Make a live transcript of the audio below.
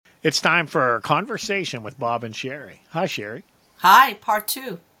It's time for a conversation with Bob and Sherry. Hi, Sherry. Hi, part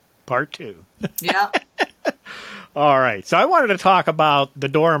two. Part two. Yeah. All right. So I wanted to talk about the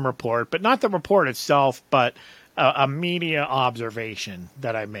Durham Report, but not the report itself, but a media observation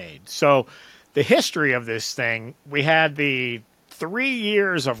that I made. So the history of this thing, we had the 3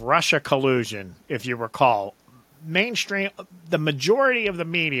 years of Russia collusion, if you recall. Mainstream, the majority of the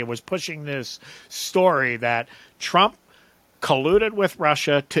media was pushing this story that Trump colluded with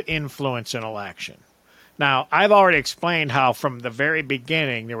Russia to influence an election. Now, I've already explained how from the very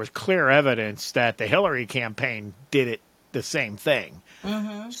beginning there was clear evidence that the Hillary campaign did it the same thing.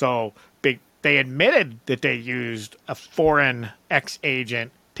 Mm-hmm. So they admitted that they used a foreign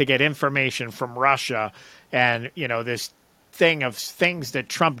ex-agent to get information from Russia and, this thing of things that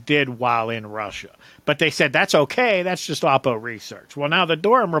Trump did while in Russia. But they said, that's okay, that's just Oppo research. Well, now the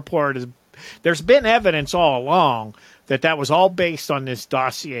Durham Report there's been evidence all along that was all based on this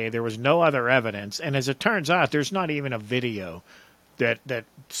dossier. There was no other evidence. And as it turns out, there's not even a video that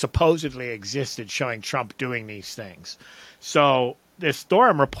supposedly existed showing Trump doing these things. So this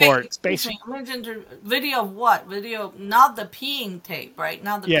Durham Report basically... Video of what? Video, not the peeing tape, right?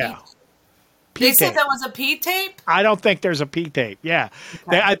 Not the yeah. They said there was a pee tape? I don't think there's a pee tape, yeah.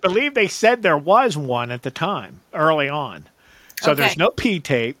 Okay. I believe they said there was one at the time, early on. So there's no pee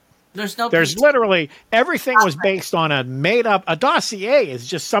tape. There's literally everything was based on a a dossier is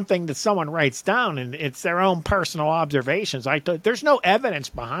just something that someone writes down and it's their own personal observations. There's no evidence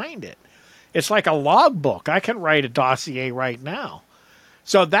behind it. It's like a logbook. I can write a dossier right now.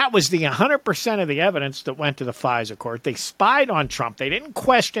 So that was the 100% of the evidence that went to the FISA court. They spied on Trump. They didn't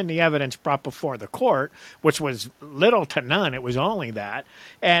question the evidence brought before the court, which was little to none. It was only that.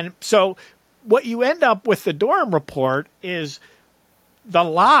 And so what you end up with the Durham Report is the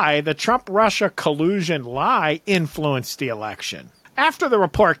lie, the Trump-Russia collusion lie, influenced the election. After the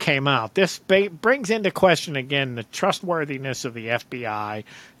report came out, this brings into question again the trustworthiness of the FBI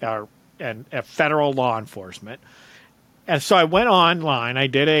and federal law enforcement. And so I went online, I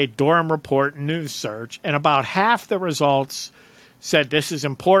did a Durham Report news search, and about half the results said this is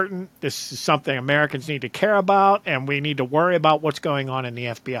important, this is something Americans need to care about, and we need to worry about what's going on in the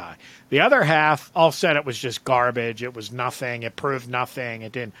FBI. The other half all said it was just garbage, it was nothing, it proved nothing,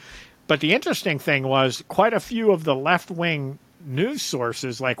 it didn't. But the interesting thing was quite a few of the left-wing news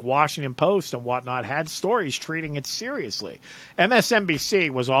sources like Washington Post and whatnot had stories treating it seriously.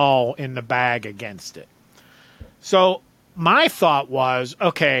 MSNBC was all in the bag against it. So my thought was,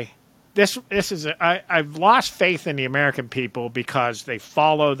 okay, This is I've lost faith in the American people because they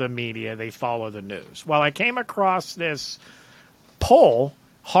follow the media, they follow the news. Well, I came across this poll,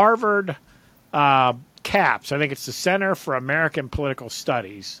 Harvard CAPS. I think it's the Center for American Political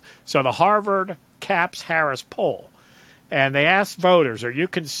Studies. So the Harvard CAPS-Harris poll. And they asked voters, are you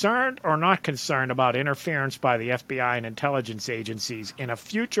concerned or not concerned about interference by the FBI and intelligence agencies in a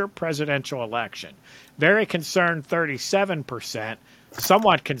future presidential election? Very concerned, 37%.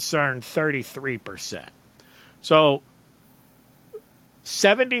 Somewhat concerned, 33%. So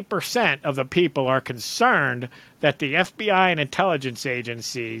 70% of the people are concerned that the FBI and intelligence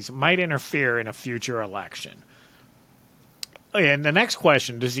agencies might interfere in a future election. And the next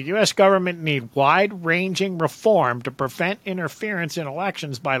question, does the U.S. government need wide-ranging reform to prevent interference in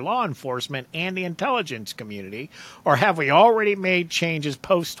elections by law enforcement and the intelligence community, or have we already made changes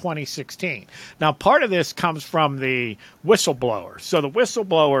post-2016? Now, part of this comes from the whistleblowers. So the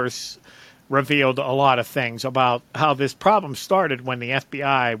whistleblowers revealed a lot of things about how this problem started when the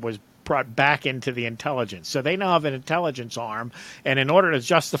FBI was brought back into the intelligence. So they now have an intelligence arm, and in order to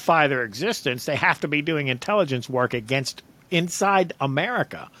justify their existence, they have to be doing intelligence work inside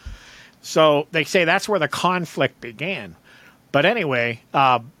America. So they say that's where the conflict began. But anyway,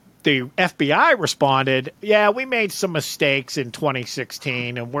 the FBI responded, yeah, we made some mistakes in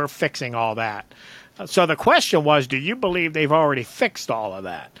 2016 and we're fixing all that. So the question was, do you believe they've already fixed all of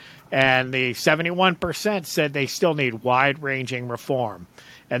that? And the 71% said they still need wide-ranging reform.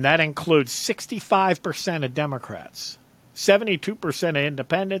 And that includes 65% of Democrats, 72% of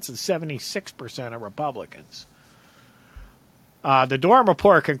independents, and 76% of Republicans. The Durham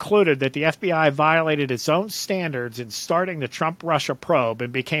Report concluded that the FBI violated its own standards in starting the Trump-Russia probe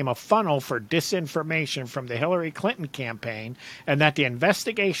and became a funnel for disinformation from the Hillary Clinton campaign, and that the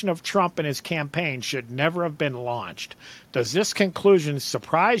investigation of Trump and his campaign should never have been launched. Does this conclusion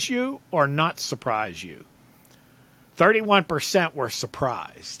surprise you or not surprise you? 31% were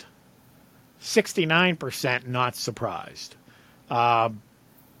surprised. 69% not surprised.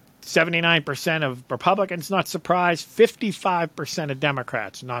 79% of Republicans not surprised, 55% of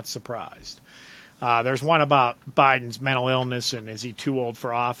Democrats not surprised. There's one about Biden's mental illness and is he too old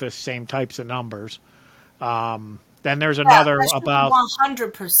for office? Same types of numbers. Then there's another about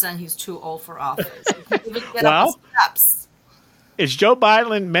 100% he's too old for office. Well, is Joe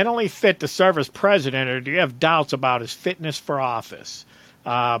Biden mentally fit to serve as president, or do you have doubts about his fitness for office?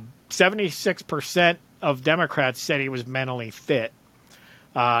 76% of Democrats said he was mentally fit.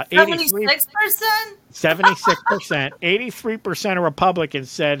 76%? 76%. 83% of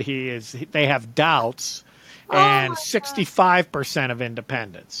Republicans said they have doubts, and 65% of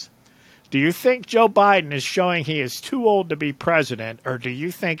independents. Do you think Joe Biden is showing he is too old to be president, or do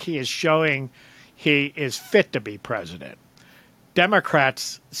you think he is showing he is fit to be president?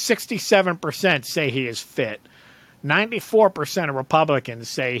 Democrats, 67% say he is fit. 94% of Republicans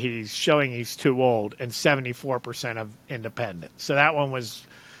say he's showing he's too old, and 74% of independents. So that one was,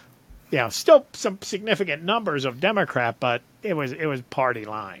 still some significant numbers of Democrat, but it was party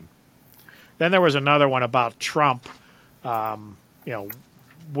line. Then there was another one about Trump,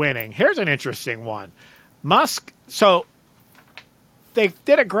 winning. Here's an interesting one. Musk. So they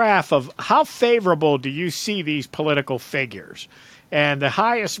did a graph of how favorable do you see these political figures. And the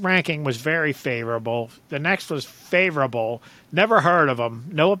highest ranking was very favorable. The next was favorable. Never heard of them.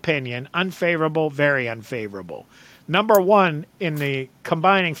 No opinion. Unfavorable. Very unfavorable. Number one in the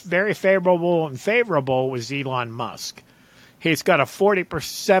combining very favorable and favorable was Elon Musk. He's got a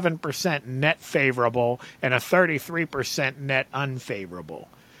 47% net favorable and a 33% net unfavorable.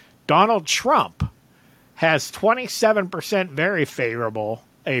 Donald Trump has 27% very favorable,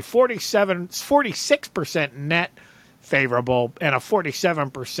 a 46% net favorable, and a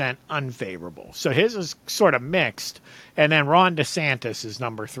 47% unfavorable. So his is sort of mixed. And then Ron DeSantis is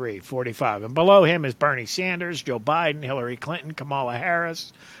number 3, 45. And below him is Bernie Sanders, Joe Biden, Hillary Clinton, Kamala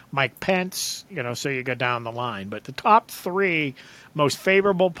Harris, Mike Pence, so you go down the line. But the top 3 most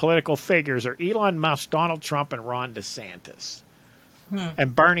favorable political figures are Elon Musk, Donald Trump, and Ron DeSantis.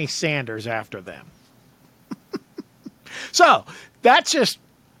 And Bernie Sanders after them. So that's just,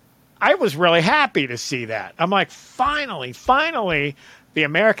 I was really happy to see that. I'm like, finally, the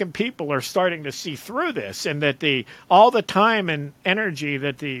American people are starting to see through this, and that all the time and energy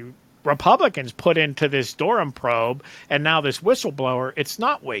that the Republicans put into this Durham probe and now this whistleblower, it's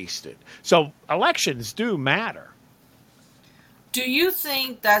not wasted. So elections do matter. Do you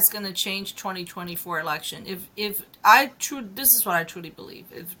think that's going to change 2024 election? This is what I truly believe.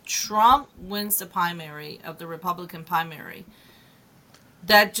 If Trump wins the primary of the Republican primary,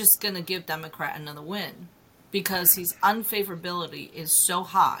 that's just going to give Democrat another win because his unfavorability is so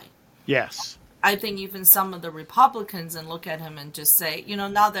high. Yes. I think even some of the Republicans and look at him and just say,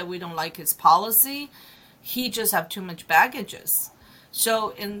 now that we don't like his policy, he just have too much baggages.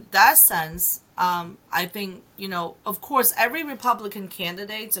 So in that sense, I think, of course, every Republican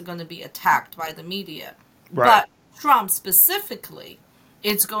candidates are going to be attacked by the media. Right. But Trump specifically,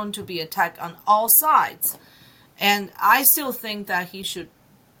 it's going to be attacked on all sides. And I still think that he should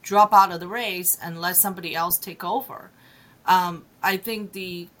drop out of the race and let somebody else take over. I think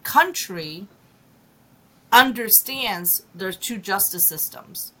the country understands there's 2 justice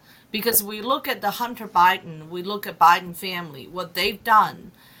systems. Because we look at the Hunter Biden, we look at Biden family, what they've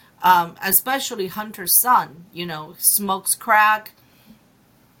done, especially Hunter's son, smokes crack,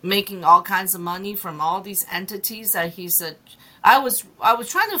 making all kinds of money from all these entities that he said. I was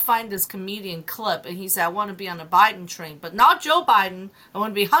trying to find this comedian clip, and he said, I want to be on a Biden train, but not Joe Biden. I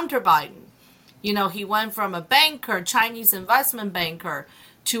want to be Hunter Biden. He went from a banker, Chinese investment banker,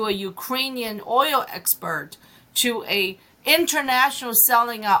 to a Ukrainian oil expert, to a international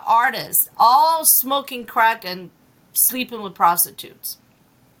selling out artist, all smoking crack and sleeping with prostitutes.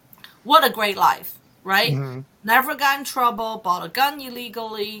 What a great life, right? Mm-hmm. Never got in trouble, bought a gun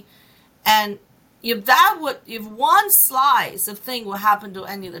illegally. And if one slice of thing would happen to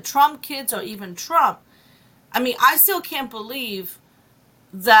any of the Trump kids or even Trump, I still can't believe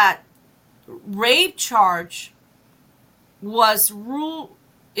that rape charge was ruled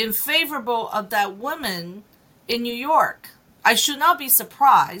in favorable of that woman in New York. I should not be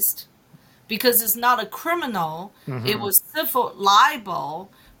surprised because it's not a criminal. Mm-hmm. It was civil libel,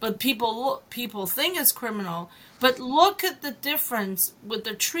 but people think it's criminal. But look at the difference with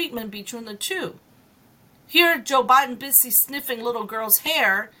the treatment between the two. Here, Joe Biden busy sniffing little girl's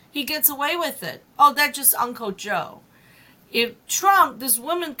hair. He gets away with it. Oh, that's just Uncle Joe. If Trump, this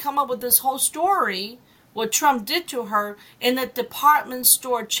woman come up with this whole story, what Trump did to her in a department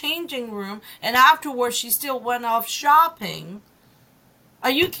store changing room, and afterwards she still went off shopping.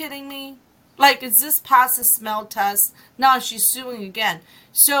 Are you kidding me? Is this past the smell test? Now she's suing again.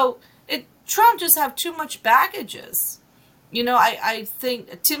 So Trump just have too much baggages. I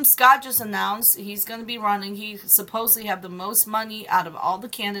think Tim Scott just announced he's going to be running. He supposedly have the most money out of all the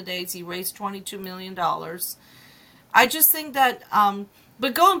candidates. He raised $22 million. I just think that,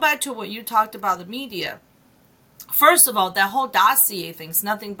 but going back to what you talked about the media, first of all, that whole dossier thing is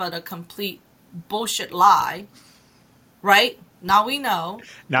nothing but a complete bullshit lie, right? Now we know.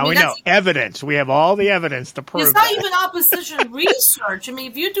 Now we know. Evidence. We have all the evidence to prove it's not even opposition research. I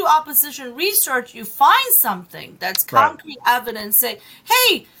mean, if you do opposition research, you find something that's concrete evidence. Say,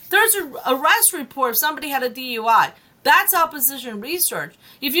 hey, there's an arrest report if somebody had a DUI. That's opposition research.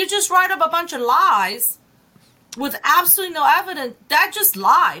 If you just write up a bunch of lies with absolutely no evidence, that just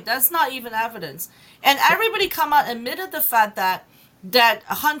lie. That's not even evidence. And everybody come out and admitted the fact that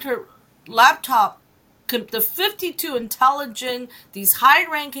Hunter laptop, the 52 intelligent, these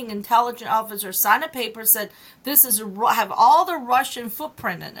high-ranking intelligent officers signed a paper, said this is have all the Russian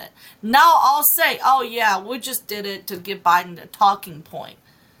footprint in it. Now I'll say, oh yeah, we just did it to give Biden a talking point.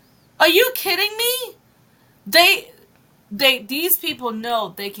 Are you kidding me? These people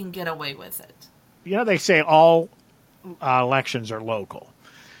know they can get away with it. They say all elections are local.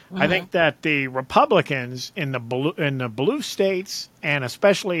 I think that the Republicans in the blue states and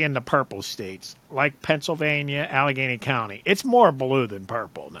especially in the purple states, like Pennsylvania, Allegheny County, it's more blue than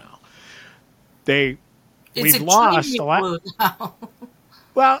purple now. We've lost a lot. Now.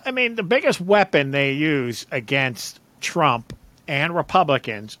 Well, I mean, the biggest weapon they use against Trump and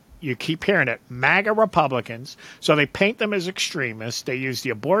Republicans, you keep hearing it, MAGA Republicans. So they paint them as extremists. They use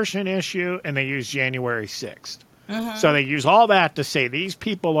the abortion issue and they use January 6th. So they use all that to say these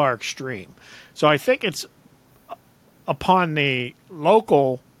people are extreme. So I think it's upon the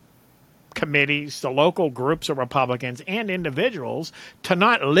local committees, the local groups of Republicans and individuals to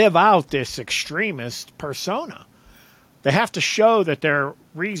not live out this extremist persona. They have to show that they're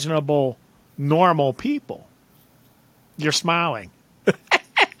reasonable, normal people. You're smiling.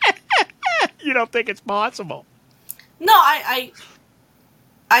 You don't think it's possible? No,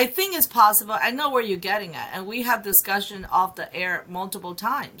 I think it's possible. I know where you're getting at, and we have discussion off the air multiple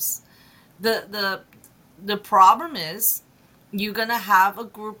times. The problem is you're gonna have a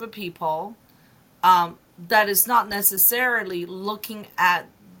group of people that is not necessarily looking at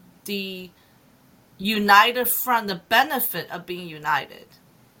the united front, the benefit of being united.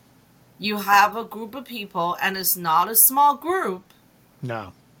 You have a group of people, and it's not a small group.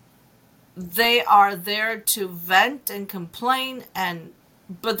 No. They are there to vent and complain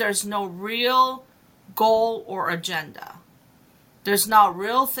but there's no real goal or agenda. There's not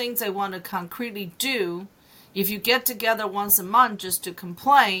real things they want to concretely do. If you get together once a month just to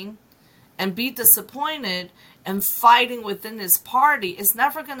complain and be disappointed and fighting within this party, it's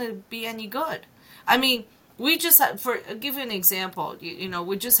never going to be any good. I mean, we just had, I'll give you an example,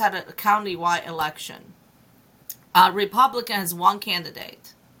 we just had a county-wide election. Republican has one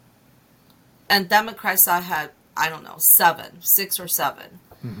candidate, and Democrats had, I don't know, 6 or 7.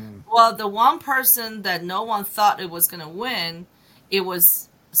 Mm-hmm. Well, the one person that no one thought it was going to win, it was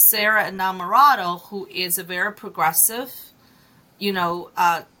Sarah Innamorato, who is a very progressive,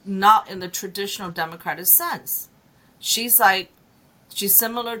 not in the traditional Democratic sense. She's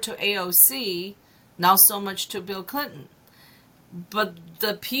similar to AOC, not so much to Bill Clinton. But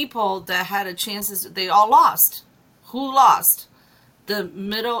the people that had a chance, they all lost. Who lost? The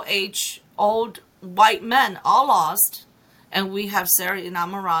middle-aged, old white men all lost. And we have Sarah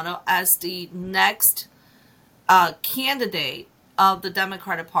Innamorato as the next candidate of the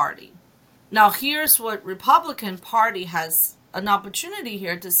Democratic Party. Now, here's what Republican Party has an opportunity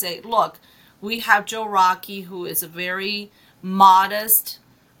here to say, look, we have Joe Rockey, who is a very modest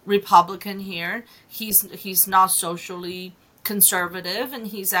Republican here. He's not socially conservative, and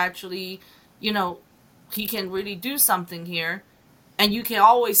he's actually, he can really do something here. And you can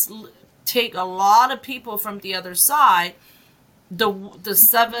always take a lot of people from the other side. The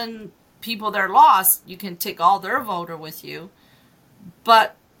 7 people that are lost, you can take all their voter with you.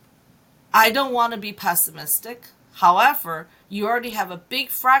 But I don't want to be pessimistic. However, you already have a big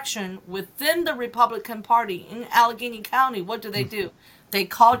fraction within the Republican Party in Allegheny County. What do? They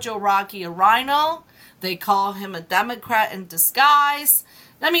call Joe Rockey a rhino. They call him a Democrat in disguise.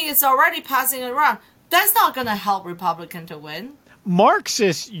 I mean, it's already passing around. That's not going to help Republican to win.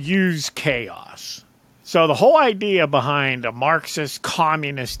 Marxists use chaos. So the whole idea behind a Marxist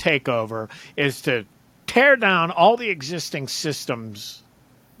communist takeover is to tear down all the existing systems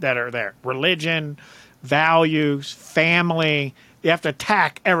that are there. Religion, values, family. You have to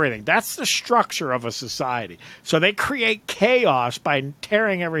attack everything. That's the structure of a society. So they create chaos by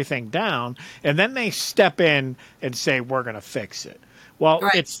tearing everything down, and then they step in and say, we're going to fix it. Well,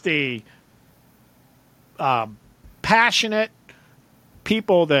 It's the passionate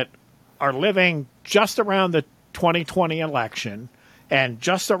people that are living just around the 2020 election and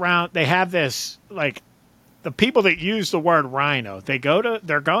just around, they have this, like, the people that use the word rhino,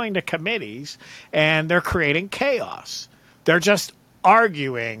 they're going to committees and they're creating chaos. They're just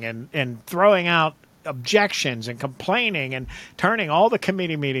arguing and throwing out objections and complaining and turning all the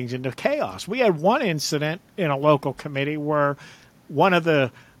committee meetings into chaos. We had one incident in a local committee where one of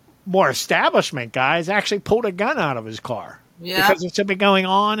the more establishment guys actually pulled a gun out of his car because it's been going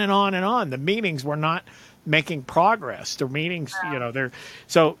on and on and on. The meetings were not making progress. The meetings,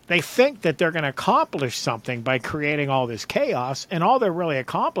 so they think that they're going to accomplish something by creating all this chaos, and all they're really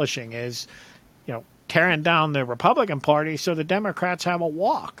accomplishing is, tearing down the Republican Party so the Democrats have a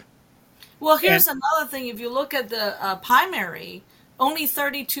walk. Well, here's another thing. If you look at the primary, only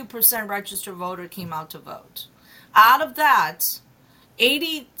 32% registered voter came out to vote. Out of that,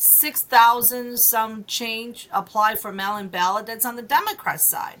 86,000 some change applied for mail-in ballot. That's on the Democrat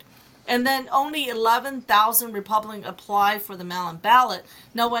side. And then only 11,000 Republicans applied for the mail-in ballot.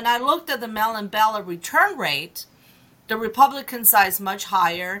 Now, when I looked at the mail-in ballot return rate, the Republican side is much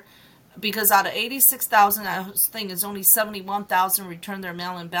higher, because out of 86,000, I think it's only 71,000 returned their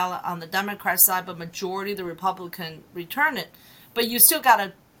mail-in ballot on the Democrat side, but majority of the Republican return it. But you still got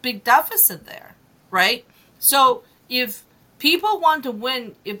a big deficit there, right? So if people want to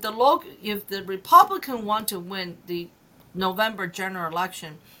win, if the Republican want to win the November general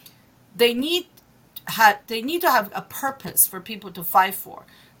election, they need to have a purpose for people to fight for.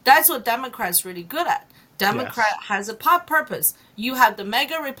 That's what Democrats really good at. Democrat has a purpose. You have the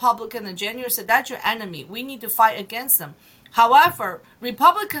mega Republican in January said that's your enemy. We need to fight against them. However,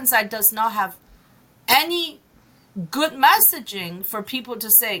 Republican side does not have any good messaging for people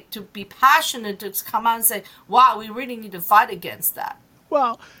to say, to be passionate, to come out and say, wow, we really need to fight against that.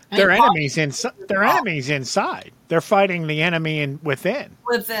 Well, they're enemies inside. They're enemies inside. They're fighting the enemy within.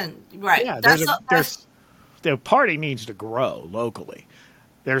 Within, right. Yeah, the party needs to grow locally.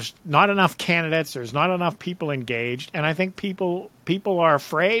 There's not enough candidates. There's not enough people engaged. And I think people are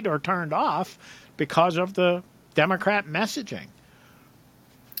afraid or turned off because of the Democrat messaging.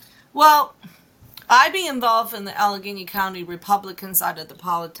 Well, I've been involved in the Allegheny County Republican side of the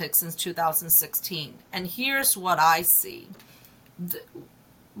politics since 2016. And here's what I see.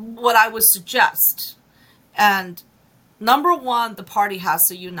 What I would suggest. And number one, the party has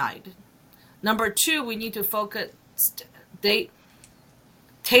to unite. Number two, we need to focus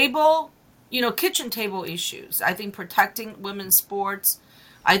kitchen table issues. I think protecting women's sports.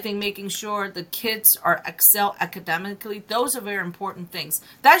 I think making sure the kids excel academically. Those are very important things.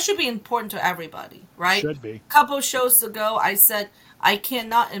 That should be important to everybody, right? Should be. A couple shows ago, I said, I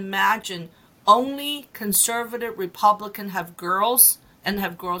cannot imagine only conservative Republican have girls and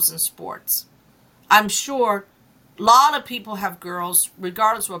have girls in sports. I'm sure a lot of people have girls,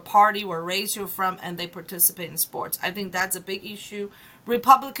 regardless of what party or race you're from, and they participate in sports. I think that's a big issue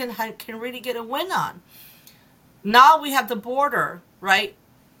Republican can really get a win on. Now we have the border, right?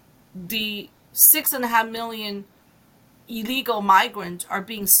 The 6.5 million illegal migrants are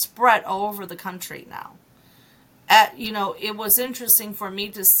being spread all over the country now. It was interesting for me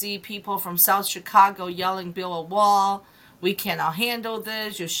to see people from South Chicago yelling, build a wall. We cannot handle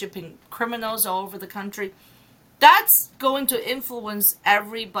this. You're shipping criminals all over the country. That's going to influence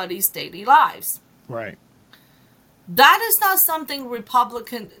everybody's daily lives. Right. That is not something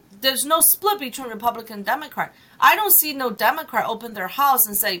there's no split between Republican and Democrat. I don't see no Democrat open their house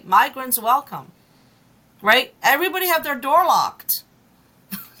and say, migrants welcome, right? Everybody have their door locked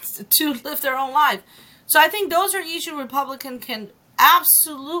to live their own life. So I think those are issues Republican can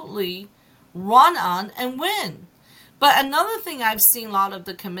absolutely run on and win. But another thing I've seen a lot of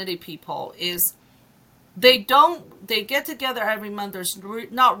the committee people is they get together every month. There's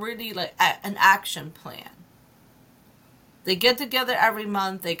not really like an action plan. They get together every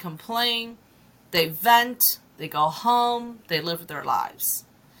month, they complain, they vent, they go home, they live their lives.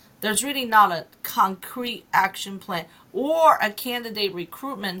 There's really not a concrete action plan or a candidate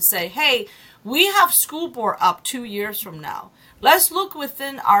recruitment say, hey, we have school board up 2 years from now. Let's look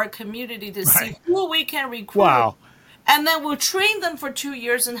within our community to see who we can recruit. Wow. And then we'll train them for 2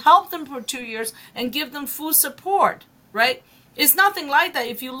 years and help them for 2 years and give them full support, right? It's nothing like that.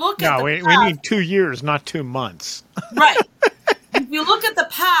 If you look at we need 2 years, not 2 months. Right. If you look at the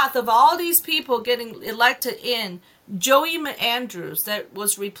path of all these people getting elected in, Joey McAndrews, that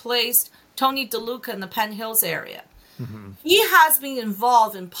was replaced Tony DeLuca in the Penn Hills area. Mm-hmm. He has been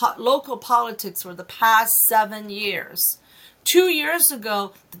involved in local politics for the past 7 years. 2 years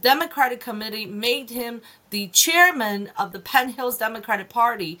ago, the Democratic Committee made him the chairman of the Penn Hills Democratic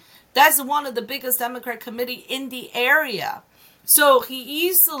Party That's one of the biggest Democrat committee in the area. So he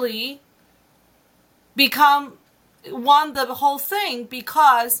easily won the whole thing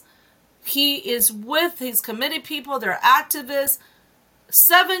because he is with his committee people, they're activists.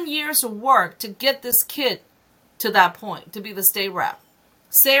 7 years of work to get this kid to that point, to be the state rep.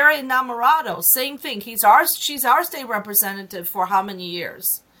 Sarah Innamorato, same thing. She's our state representative for how many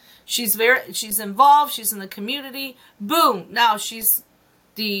years? She's involved, she's in the community. Boom, now she's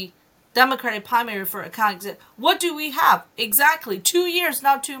the Democratic primary for a county. What do we have? Exactly 2 years,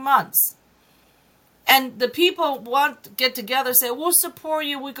 now 2 months. And the people want to get together, say, we'll support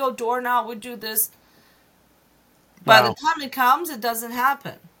you, we go door now, we do this. By the time it comes, it doesn't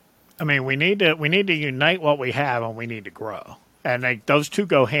happen. I mean, we need to unite what we have, and we need to grow. And those two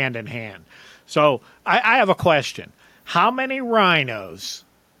go hand in hand. So I have a question. How many RINOs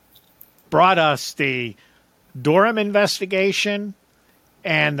brought us the Durham Investigation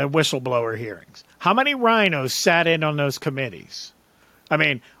and the Whistleblower Hearings? How many RINOs sat in on those committees? I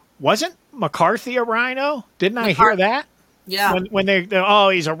mean, wasn't McCarthy a RINO? Didn't I hear that? Yeah. When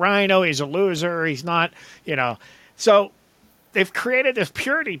he's a RINO, he's a loser, he's not, So they've created this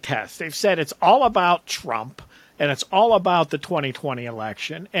purity test. They've said it's all about Trump and it's all about the 2020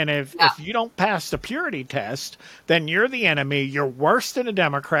 election. And if you don't pass the purity test, then you're the enemy. You're worse than a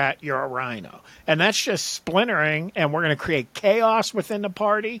Democrat. You're a RINO. And that's just splintering, and we're going to create chaos within the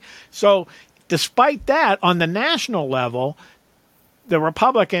party. So despite that, on the national level, the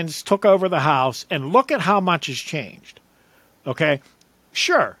Republicans took over the House, and look at how much has changed. Okay?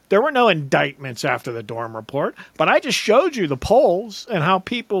 Sure, there were no indictments after the Durham Report, but I just showed you the polls and how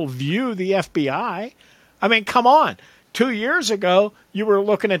people view the FBI. I mean, come on. 2 years ago, you were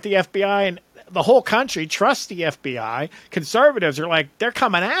looking at the FBI and the whole country trusts the FBI. Conservatives are like, they're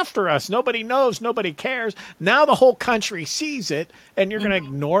coming after us. Nobody knows. Nobody cares. Now the whole country sees it, and you're going to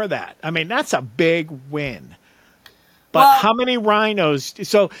ignore that. I mean, that's a big win. But how many RINOs?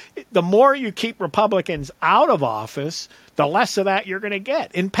 So the more you keep Republicans out of office, the less of that you're going to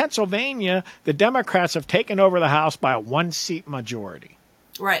get. In Pennsylvania, the Democrats have taken over the House by a 1-seat majority.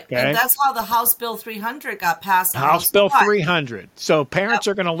 Right. Okay? And that's how the House Bill 300 got passed. House Bill 300. So parents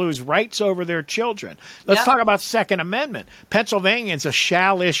are going to lose rights over their children. Let's talk about Second Amendment. Pennsylvania is a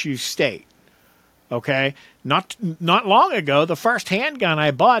shall-issue state. Okay? Not long ago, the first handgun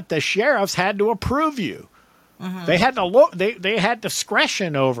I bought, the sheriffs had to approve you. Mm-hmm. They had to look. They had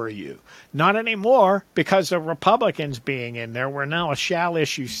discretion over you. Not anymore, because of Republicans being in there. We're now a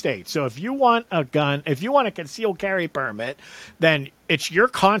shall-issue state. So if you want a gun, if you want a concealed carry permit, then it's your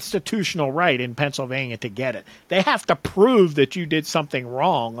constitutional right in Pennsylvania to get it. They have to prove that you did something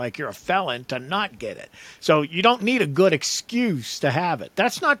wrong, like you're a felon, to not get it. So you don't need a good excuse to have it.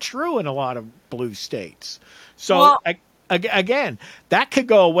 That's not true in a lot of blue states. So. Again, that could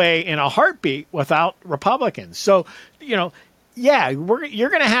go away in a heartbeat without Republicans. So, you're going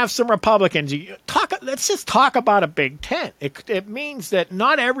to have some Republicans. Let's just talk about a big tent. It means that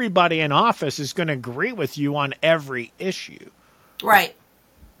not everybody in office is going to agree with you on every issue. Right.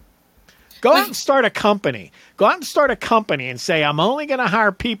 Go out and start a company. Go out and start a company and say, I'm only going to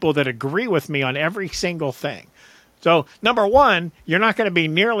hire people that agree with me on every single thing. So, number one, you're not going to be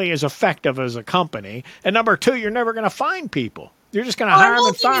nearly as effective as a company. And number two, you're never going to find people. You're just going to hire them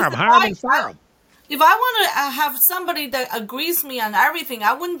and fire them, hire them and fire them. If I want to have somebody that agrees with me on everything,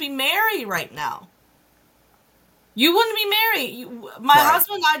 I wouldn't be married right now. You wouldn't be married. My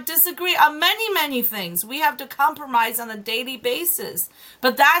husband and I disagree on many, many things. We have to compromise on a daily basis.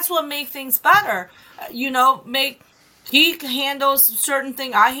 But that's what makes things better. He handles certain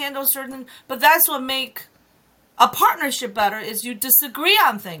things, I handle certain things. But that's what makes a partnership better, is you disagree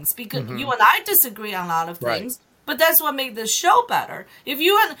on things, because you and I disagree on a lot of things, but that's what makes this show better. If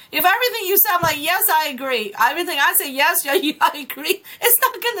everything you say, I'm like, yes, I agree. Everything I say, yes, I agree. It's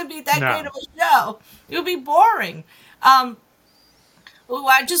not going to be that great of a show. It'll be boring. I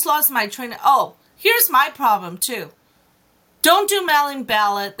just lost my train. Here's my problem too. Don't do mail-in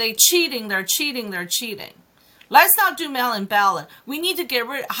ballot. They're cheating. Let's not do mail-in ballot. We need to get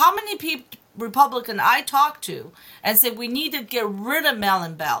rid. How many Republican I talk to and say we need to get rid of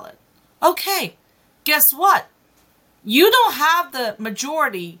mail-in ballot. Okay, guess what? You don't have the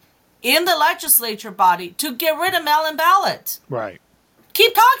majority in the legislature body to get rid of mail-in ballot. Right.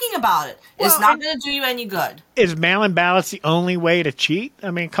 Keep talking about it. It's not going to do you any good. Is mail-in ballots the only way to cheat?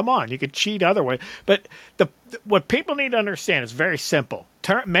 I mean, come on, you could cheat other ways. But what people need to understand is very simple.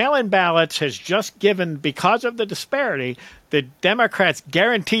 Mail-in ballots has just given, because of the disparity, the Democrats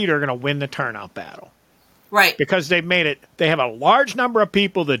guaranteed are going to win the turnout battle. Right. Because they have a large number of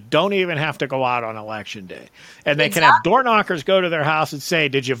people that don't even have to go out on election day. And they can have door knockers go to their house and say,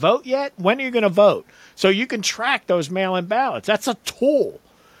 did you vote yet? When are you going to vote? So you can track those mail-in ballots. That's a tool.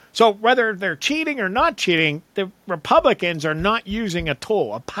 So whether they're cheating or not cheating, the Republicans are not using a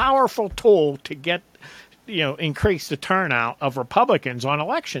tool, a powerful tool to get, increase the turnout of Republicans on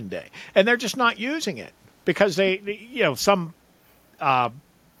election day. And they're just not using it because some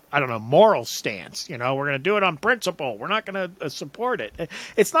moral stance. We're going to do it on principle. We're not going to support it.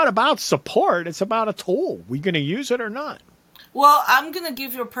 It's not about support. It's about a tool. We're going to use it or not. Well, I'm going to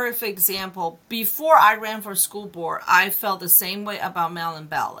give you a perfect example. Before I ran for school board, I felt the same way about mail-in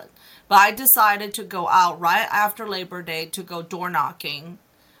ballot. But I decided to go out right after Labor Day to go door knocking.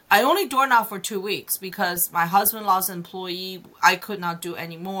 I only door knocked for 2 weeks because my husband lost an employee. I could not do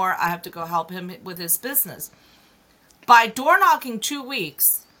anymore. I have to go help him with his business. By door knocking 2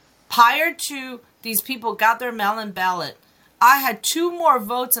 weeks, prior to these people got their mail-in ballot, I had 2 more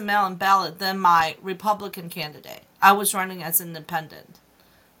votes in mail-in ballot than my Republican candidate. I was running as independent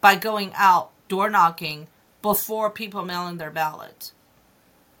by going out door knocking before people mailing their ballot.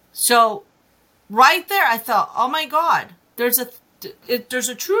 So right there, I thought, oh my God, there's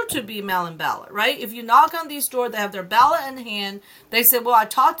a truth to be mail-in ballot, right? If you knock on these doors, they have their ballot in hand. They say, well, I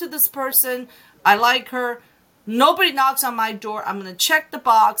talked to this person. I like her. Nobody knocks on my door. I'm going to check the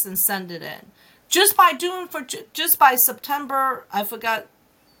box and send it in. Just by September, I forgot,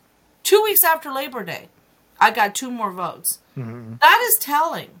 2 weeks after Labor Day, I got 2 more votes. Mm-hmm. That is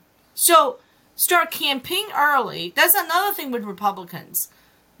telling. So start campaigning early. That's another thing with Republicans.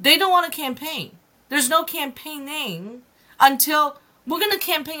 They don't want to campaign. There's no campaigning until we're going to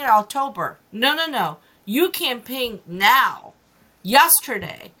campaign in October. No. You campaign now.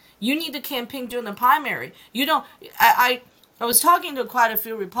 Yesterday. You need to campaign during the primary. You don't. I was talking to quite a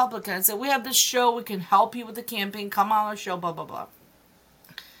few Republicans. I said, we have this show. We can help you with the campaign. Come on our show, blah, blah, blah.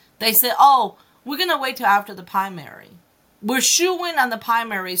 They said, oh, we're going to wait till after the primary. We're shoo-in on the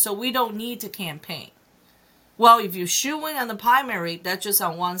primary, so we don't need to campaign. Well, if you shoo-in on the primary, that's just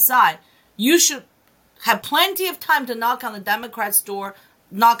on one side. You should have plenty of time to knock on the Democrats' door,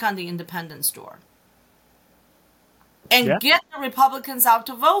 knock on the independents' door. And get the Republicans out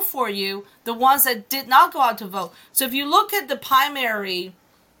to vote for you, the ones that did not go out to vote. So if you look at the primary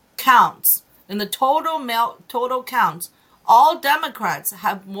counts, in the total counts, all Democrats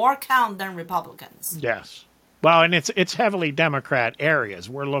have more count than Republicans. Yes. Well, and it's heavily Democrat areas.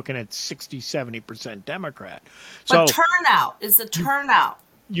 We're looking at 60-70% Democrat. But turnout is the turnout.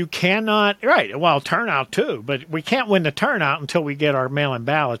 You cannot, right, well, turnout too, but we can't win the turnout until we get our mail-in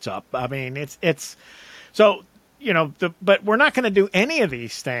ballots up. I mean, it's so, but we're not going to do any of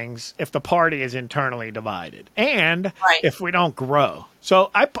these things if the party is internally divided and if we don't grow.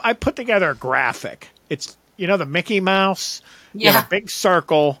 So I put together a graphic. It's, the Mickey Mouse, you have a big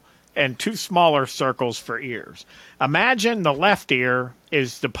circle and 2 smaller circles for ears. Imagine the left ear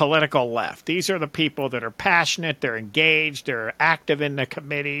is the political left. These are the people that are passionate, they're engaged, they're active in the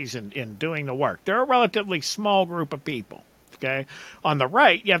committees and in doing the work. They're a relatively small group of people. Okay. On the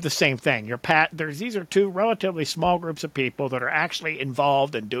right, you have the same thing. These are 2 relatively small groups of people that are actually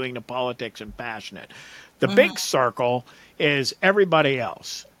involved in doing the politics and passionate. The big circle is everybody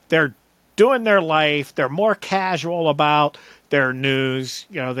else. They're doing their life. They're more casual about their news.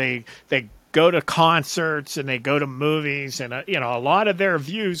 They go to concerts and they go to movies, and a lot of their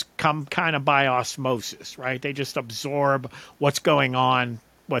views come kind of by osmosis, right? They just absorb what's going on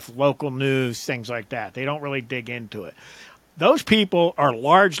with local news, things like that. They don't really dig into it. Those people are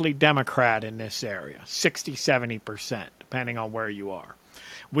largely Democrat in this area, 60-70%, depending on where you are.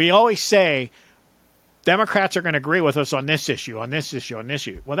 We always say Democrats are going to agree with us on this issue, on this issue, on this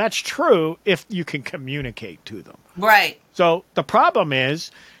issue. Well, that's true if you can communicate to them. Right. So the problem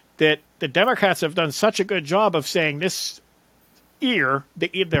is that the Democrats have done such a good job of saying this ear,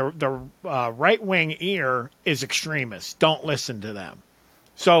 the right-wing ear, is extremist. Don't listen to them.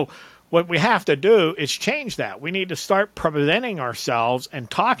 So what we have to do is change that. We need to start presenting ourselves and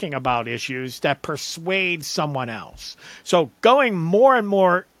talking about issues that persuade someone else. So going more and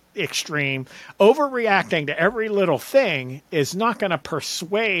more extreme, overreacting to every little thing is not going to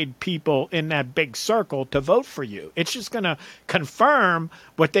persuade people in that big circle to vote for you. It's just going to confirm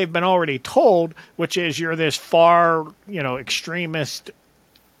what they've been already told, which is you're this far, extremist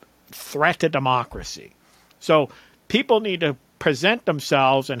threat to democracy. So people need to present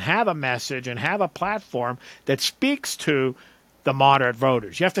themselves and have a message and have a platform that speaks to the moderate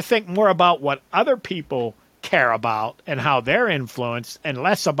voters. You have to think more about what other people care about and how they're influenced, and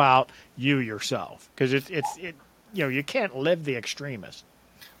less about you yourself, because you can't live the extremist.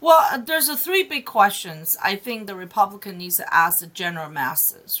 Well, there's a three big questions I think the Republican needs to ask the general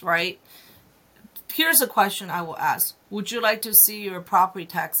masses, right? Here's a question I will ask. Would you like to see your property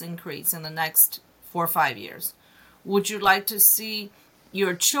tax increase in the next 4 or 5 years? Would you like to see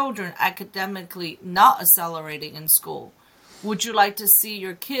your children academically not accelerating in school? Would you like to see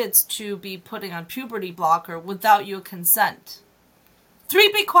your kids to be putting on puberty blocker without your consent? Three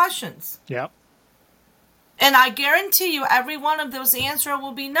big questions. Yep. And I guarantee you every one of those answers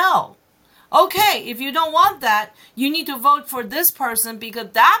will be no. Okay, if you don't want that, you need to vote for this person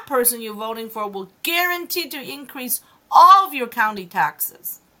because that person you're voting for will guarantee to increase all of your county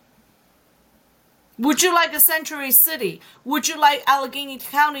taxes. Would you like a sanctuary city? Would you like Allegheny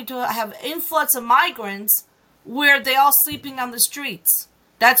County to have influx of migrants where they all sleeping on the streets?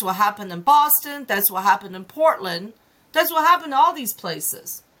 That's what happened in Boston. That's what happened in Portland. That's what happened to all these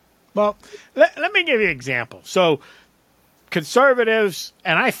places. Well, let me give you an example. So conservatives,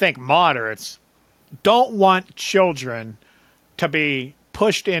 and I think moderates, don't want children to be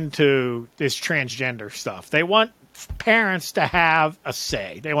pushed into this transgender stuff. They want parents to have a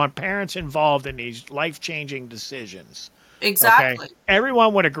say. They want parents involved in these life-changing decisions. Exactly. Okay?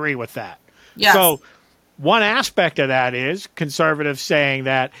 Everyone would agree with that. Yes. So one aspect of that is conservatives saying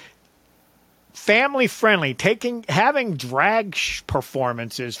that family-friendly, having drag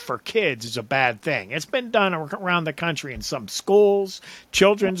performances for kids is a bad thing. It's been done around the country in some schools,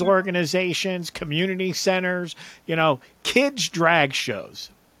 children's organizations, community centers, kids drag shows.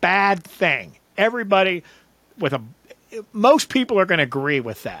 Bad thing. Everybody most people are going to agree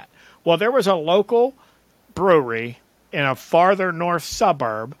with that. Well, there was a local brewery in a farther north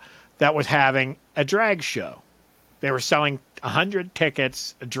suburb that was having a drag show. They were selling 100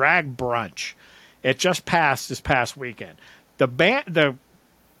 tickets, a drag brunch. It just passed this past weekend. The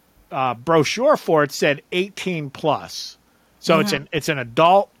brochure for it said 18 plus. So it's an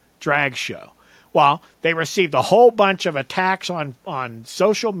adult drag show. Well, they received a whole bunch of attacks on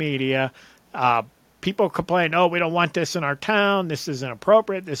social media. People complain, we don't want this in our town. This isn't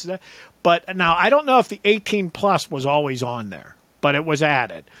appropriate. This is that. But now I don't know if the 18 plus was always on there, but it was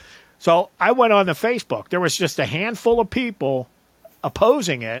added. So I went on the Facebook. There was just a handful of people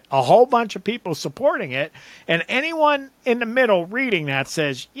opposing it, a whole bunch of people supporting it, and anyone in the middle reading that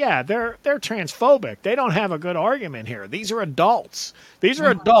says, yeah, they're transphobic. They don't have a good argument here. These are adults. These are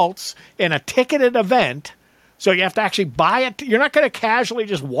adults in a ticketed event, so you have to actually buy it. You're not going to casually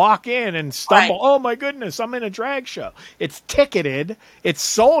just walk in and stumble, oh my goodness, I'm in a drag show. It's ticketed, it's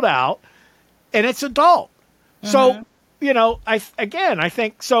sold out, and it's adult. So, I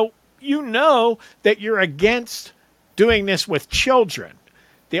think, so that you're against doing this with children.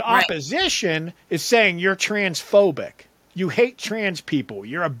 The opposition is saying you're transphobic. You hate trans people.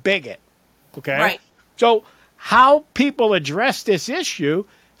 You're a bigot. Okay? Right. So how people address this issue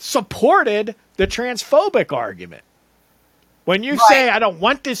supported the transphobic argument. When you say, I don't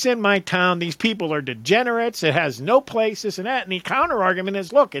want this in my town, these people are degenerates, it has no place, this and that, and the counter argument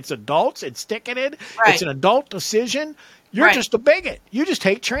is, look, it's adults, it's ticketed, it's an adult decision, you're just a bigot. You just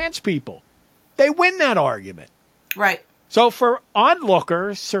hate trans people. They win that argument. Right. So for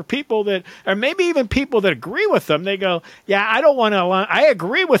onlookers or people that, or maybe even people that agree with them, they go, yeah, I don't want to align. I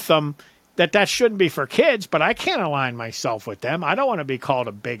agree with them that shouldn't be for kids, but I can't align myself with them. I don't want to be called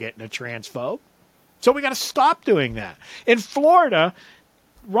a bigot and a transphobe. So we got to stop doing that. In Florida,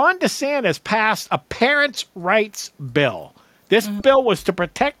 Ron DeSantis passed a parents' rights bill. This bill was to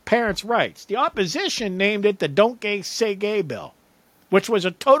protect parents' rights. The opposition named it the Don't Say Gay bill, which was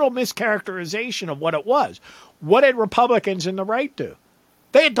a total mischaracterization of what it was. What did Republicans in the right do?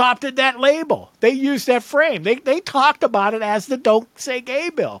 They adopted that label. They used that frame. They talked about it as the Don't Say Gay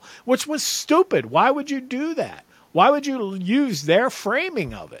bill, which was stupid. Why would you do that? Why would you use their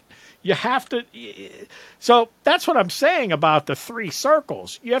framing of it? You have to. So that's what I'm saying about the three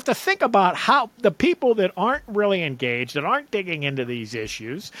circles. You have to think about how the people that aren't really engaged, that aren't digging into these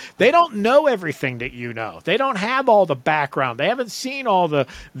issues, they don't know everything that you know. They don't have all the background. They haven't seen all the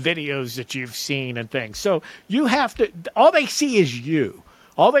videos that you've seen and things. So you have to. All they see is you.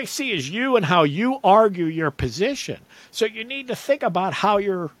 All they see is you and how you argue your position. So you need to think about how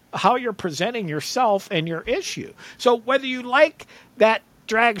you're presenting yourself and your issue. So whether you like that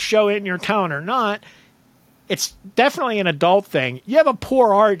drag show in your town or not, it's definitely an adult thing. You have a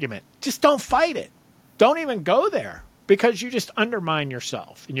poor argument. Just don't fight it. Don't even go there because you just undermine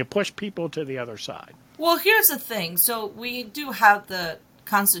yourself and you push people to the other side. Well, here's the thing. So we do have the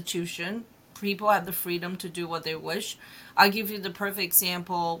Constitution. People have the freedom to do what they wish. I'll give you the perfect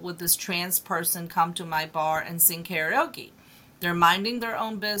example with this trans person come to my bar and sing karaoke. They're minding their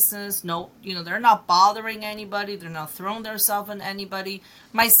own business. No, they're not bothering anybody. They're not throwing themselves on anybody.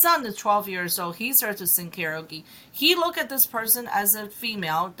 My son is 12 years old. He starts to sing karaoke. He look at this person as a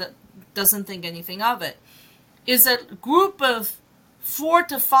female that doesn't think anything of it. Is a group of 4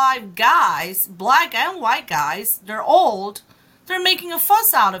 to 5 guys, black and white guys. They're old. They're making a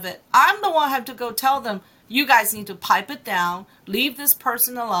fuss out of it. I'm the one who have to go tell them, you guys need to pipe it down. Leave this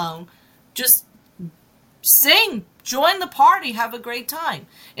person alone. Just sing. Join the party, have a great time.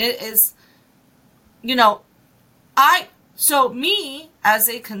 It is, so me as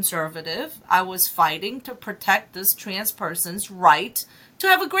a conservative, I was fighting to protect this trans person's right to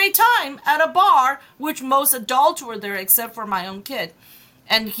have a great time at a bar, which most adults were there except for my own kid.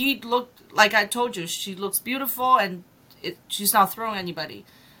 And he looked, like I told you, she looks beautiful and she's not throwing anybody.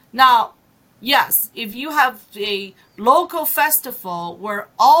 Now, yes, if you have a local festival where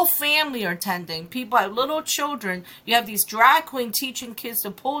all family are attending, people have little children, you have these drag queens teaching kids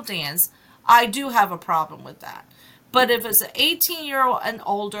to pole dance, I do have a problem with that. But if it's an 18-year-old and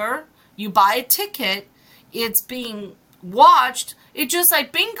older, you buy a ticket, it's being watched. It's just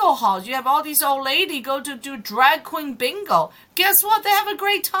like bingo halls. You have all these old ladies go to do drag queen bingo. Guess what? They have a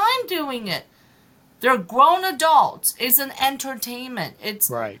great time doing it. They're grown adults. It's an entertainment. It's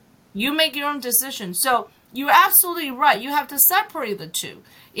right. You make your own decision. So you're absolutely right. You have to separate the two.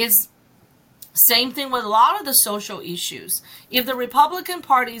 It's same thing with a lot of the social issues. If the Republican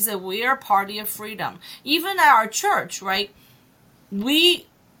Party is that we are a party of freedom, even at our church, right? We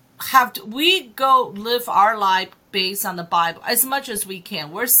go live our life based on the Bible as much as we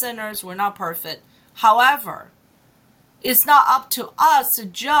can. We're sinners. We're not perfect. However, it's not up to us to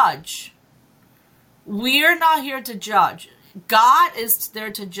judge. We're not here to judge. God is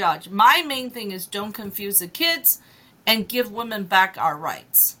there to judge. My main thing is don't confuse the kids and give women back our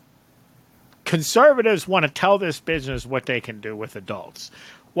rights. Conservatives want to tell this business what they can do with adults.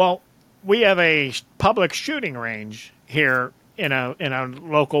 Well, we have a public shooting range here in a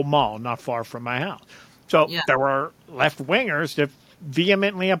local mall not far from my house. So there were left-wingers that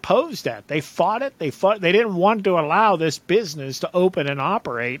vehemently opposed that. They fought it. They didn't want to allow this business to open and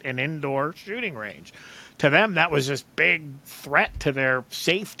operate an indoor shooting range. To them, that was this big threat to their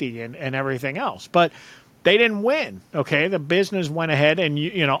safety and everything else. But they didn't win, okay? The business went ahead and,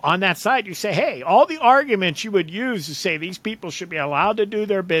 on that side, you say, hey, all the arguments you would use to say these people should be allowed to do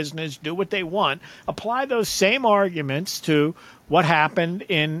their business, do what they want, apply those same arguments to what happened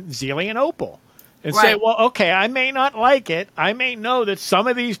in Zealy and Opal. And say, well, okay, I may not like it. I may know that some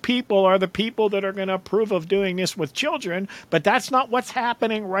of these people are the people that are going to approve of doing this with children, but that's not what's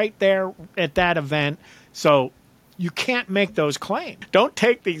happening right there at that event. So you can't make those claims. Don't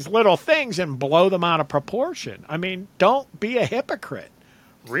take these little things and blow them out of proportion. I mean, don't be a hypocrite,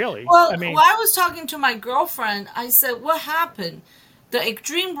 really. Well, when I was talking to my girlfriend, I said, what happened? The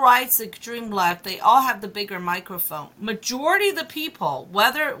extreme right, the extreme left, they all have the bigger microphone. Majority of the people,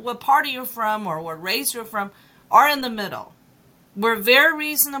 whether what party you're from or what race you're from, are in the middle. We're very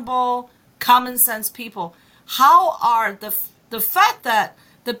reasonable, common sense people. How are the fact that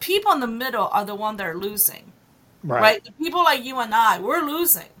the people in the middle are the one that are losing? Right? The people like you and I, we're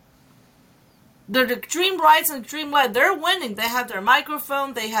losing. The extreme rights and extreme left, they're winning. They have their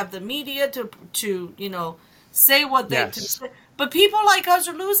microphone. They have the media to say what they to say. But people like us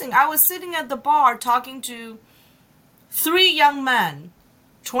are losing. I was sitting at the bar talking to 3 young men,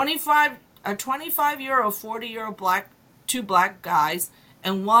 a 25-year-old, 40-year-old two black guys,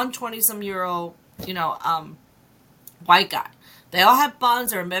 and one 20-some-year-old, white guy. They all have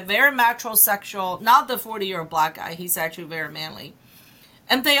buns. They're very metrosexual. Not the 40-year-old black guy. He's actually very manly.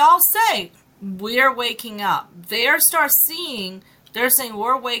 And they all say, we're waking up. They're saying,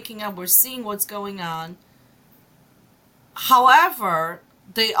 we're waking up. We're seeing what's going on. However,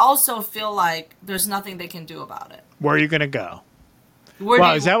 they also feel like there's nothing they can do about it. Where are you going to go?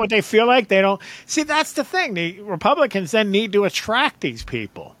 Is that what they feel like? They don't. See, that's the thing. The Republicans then need to attract these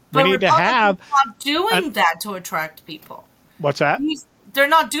people. But need to have. Not doing that to attract people. What's that? They're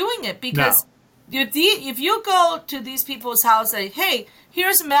not doing it because if you go to these people's house and say, hey,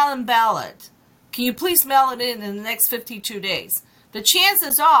 here's a mail-in ballot. Can you please mail it in the next 52 days? The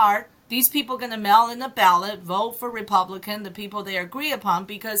chances are these people are going to mail in a ballot, vote for Republican, the people they agree upon,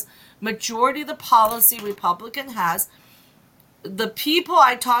 because majority of the policy Republican has, the people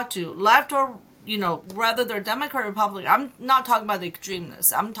I talk to, left or, whether they're Democrat or Republican, I'm not talking about the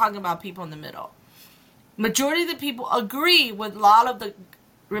extremists. I'm talking about people in the middle. Majority of the people agree with a lot of the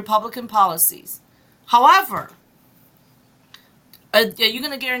Republican policies. However, are you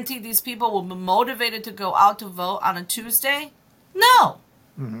going to guarantee these people will be motivated to go out to vote on a Tuesday? No.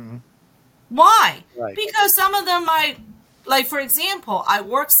 Mm-hmm. Why? Right. Because some of them might like, for example, I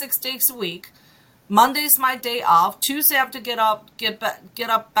work 6 days a week. Monday's my day off. Tuesday I have to get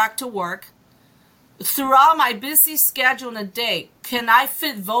up back to work. Throughout my busy schedule in a day, can I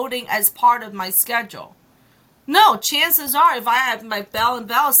fit voting as part of my schedule? No, chances are if I have my ballot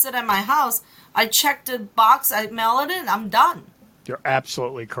sit at my house, I check the box, I mail it in, I'm done. You're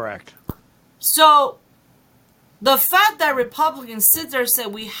absolutely correct. So the fact that Republicans sit there and say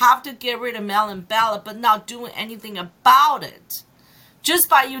we have to get rid of mail-in ballot but not doing anything about it, just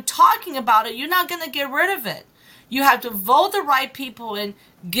by you talking about it, you're not going to get rid of it. You have to vote the right people in,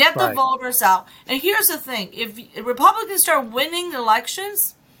 get the voters out. And here's the thing. If Republicans start winning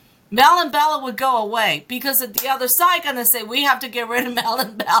elections, mail-in ballot would go away because the other side going to say we have to get rid of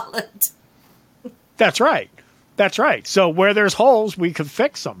mail-in ballot. That's right. That's right. So where there's holes, we could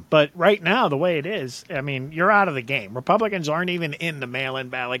fix them. But right now, the way it is, I mean, you're out of the game. Republicans aren't even in the mail-in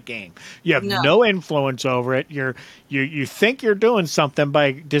ballot game. You have no influence over it. You think you're doing something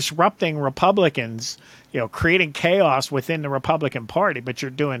by disrupting Republicans, creating chaos within the Republican Party, but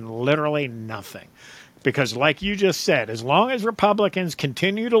you're doing literally nothing. Because like you just said, as long as Republicans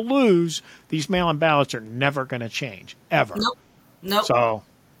continue to lose, these mail-in ballots are never going to change, ever. Nope. So...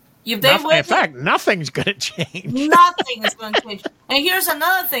 in fact, nothing's going to change. Nothing is going to change. And here's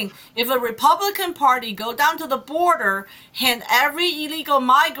another thing. If a Republican Party go down to the border, hand every illegal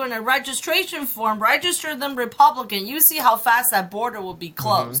migrant a registration form, register them Republican, you see how fast that border will be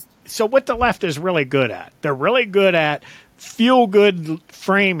closed. Mm-hmm. So what the left is really good at, they're really good at feel-good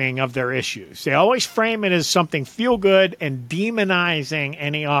framing of their issues. They always frame it as something feel-good and demonizing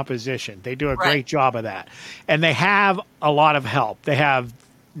any opposition. They do a great job of that. And they have a lot of help. They have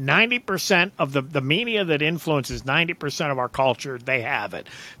 90% of the media that influences 90% of our culture, they have it.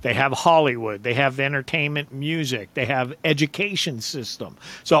 They have Hollywood. They have entertainment, music. They have education system.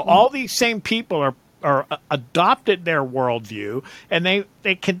 So all these same people are adopted their worldview, and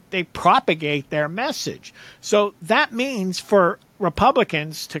they propagate their message. So that means for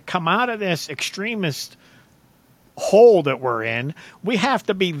Republicans to come out of this extremist hole that we're in, we have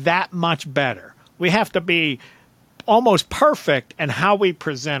to be that much better. We have to be almost perfect in how we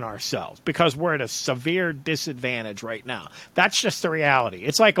present ourselves because we're at a severe disadvantage right now. That's just the reality.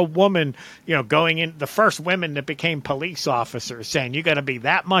 It's like a woman, going in, the first women that became police officers saying you got to be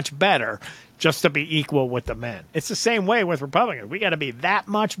that much better just to be equal with the men. It's the same way with Republicans. We got to be that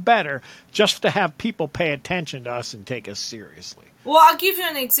much better just to have people pay attention to us and take us seriously. Well, I'll give you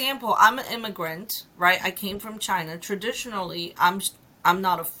an example. I'm an immigrant, right? I came from China. Traditionally, I'm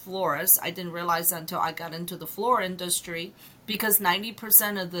not a florist. I didn't realize that until I got into the floral industry because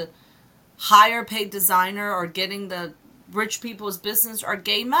 90% of the higher paid designer or getting the rich people's business are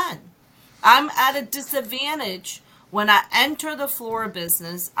gay men. I'm at a disadvantage when I enter the floral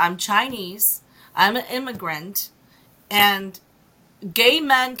business. I'm Chinese. I'm an immigrant. And gay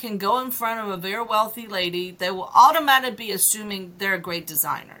men can go in front of a very wealthy lady. They will automatically be assuming they're great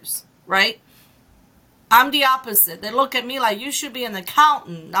designers, right? I'm the opposite. They look at me like you should be an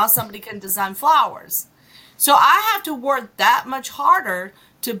accountant. Now somebody can design flowers. So I have to work that much harder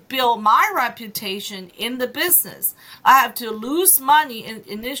to build my reputation in the business. I have to lose money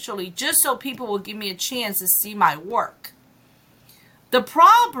initially just so people will give me a chance to see my work. The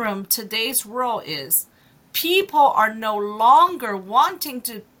problem today's world is people are no longer wanting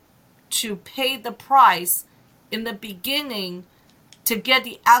to pay the price in the beginning to get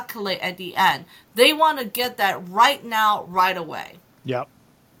the accolade at the end. They want to get that right now, right away. Yep.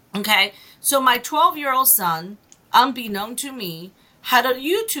 Okay? So my 12-year-old son, unbeknown to me, had a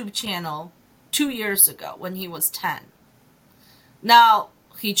YouTube channel 2 years ago when he was 10. Now,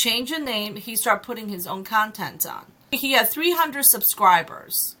 he changed the name. He started putting his own content on. He had 300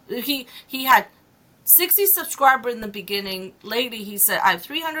 subscribers. He had 60 subscribers in the beginning. Lately, he said, I have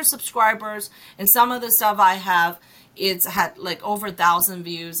 300 subscribers, and some of the stuff I have, it's had like over 1,000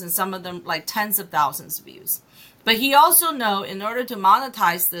 views, and some of them like tens of thousands of views. But he also know in order to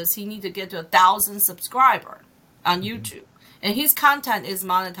monetize this, he need to get to 1,000 subscribers on YouTube. And his content is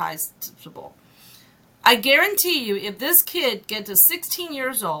monetizable. I guarantee you, if this kid gets to 16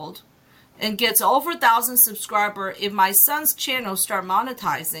 years old and gets over 1,000 subscribers, if my son's channel start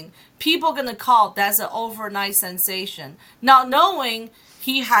monetizing, people are going to call that's an overnight sensation. Not knowing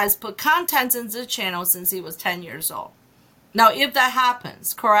he has put content in the channel since he was 10 years old. Now, if that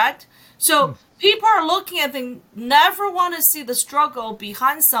happens, correct? So people are looking at things, never want to see the struggle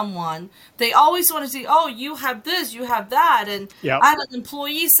behind someone. They always want to see, oh, you have this, you have that. And I had an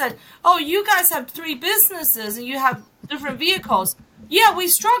employee said, oh, you guys have 3 businesses and you have different vehicles. Yeah, we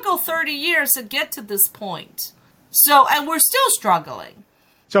struggled 30 years to get to this point. So, and we're still struggling.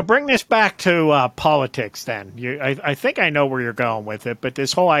 So bring this back to politics then. I think I know where you're going with it, but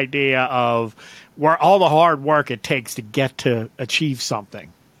this whole idea of where all the hard work it takes to get to achieve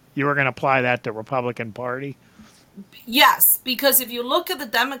something. You were going to apply that to Republican Party? Yes, because if you look at the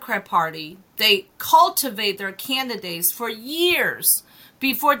Democrat Party, they cultivate their candidates for years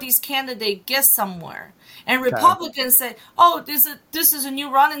before these candidates get somewhere. And Republicans say, oh, this is a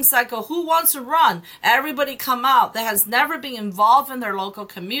new running cycle. Who wants to run? Everybody come out that has never been involved in their local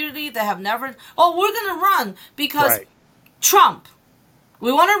community. They have never, oh, we're going to run because Trump.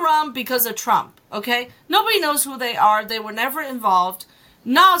 We want to run because of Trump, okay? Nobody knows who they are. They were never involved.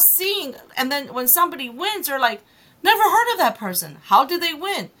 Now seeing, and then when somebody wins, they're like, never heard of that person. How did they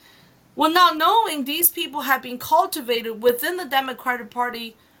win? Well, now knowing these people have been cultivated within the Democratic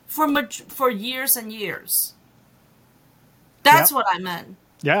Party for years and years. That's what I meant.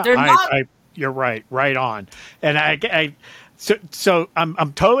 Yeah, you're right on. And so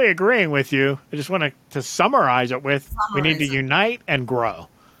I'm totally agreeing with you. I just want to summarize it with we need to unite and grow.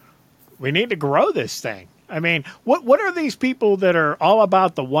 We need to grow this thing. I mean, what are these people that are all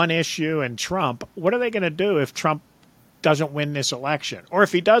about the one issue and Trump? What are they going to do if Trump doesn't win this election? Or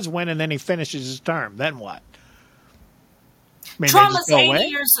if he does win and then he finishes his term, then what? I mean, Trump is 80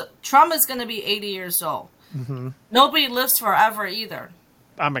 years. Trump is going to be 80 years old. Mm-hmm. Nobody lives forever either.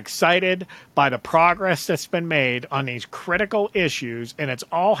 I'm excited by the progress that's been made on these critical issues, and it's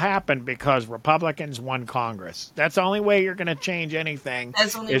all happened because Republicans won Congress. That's the only way you're going to change anything.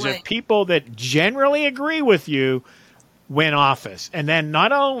 That's the only way. If people that generally agree with you win office. And then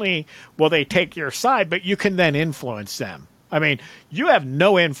not only will they take your side, but you can then influence them. I mean, you have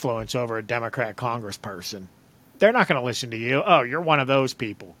no influence over a Democrat congressperson. They're not going to listen to you. Oh, you're one of those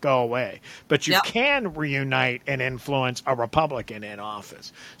people. Go away. But you can reunite and influence a Republican in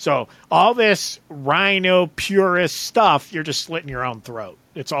office. So all this rhino purist stuff, you're just slitting your own throat.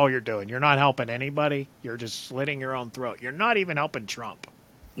 It's all you're doing. You're not helping anybody. You're just slitting your own throat. You're not even helping Trump.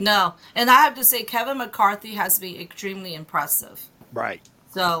 No. And I have to say, Kevin McCarthy has been extremely impressive. Right.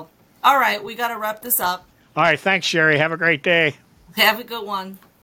 So, all right, we got to wrap this up. All right. Thanks, Sherry. Have a great day. Have a good one.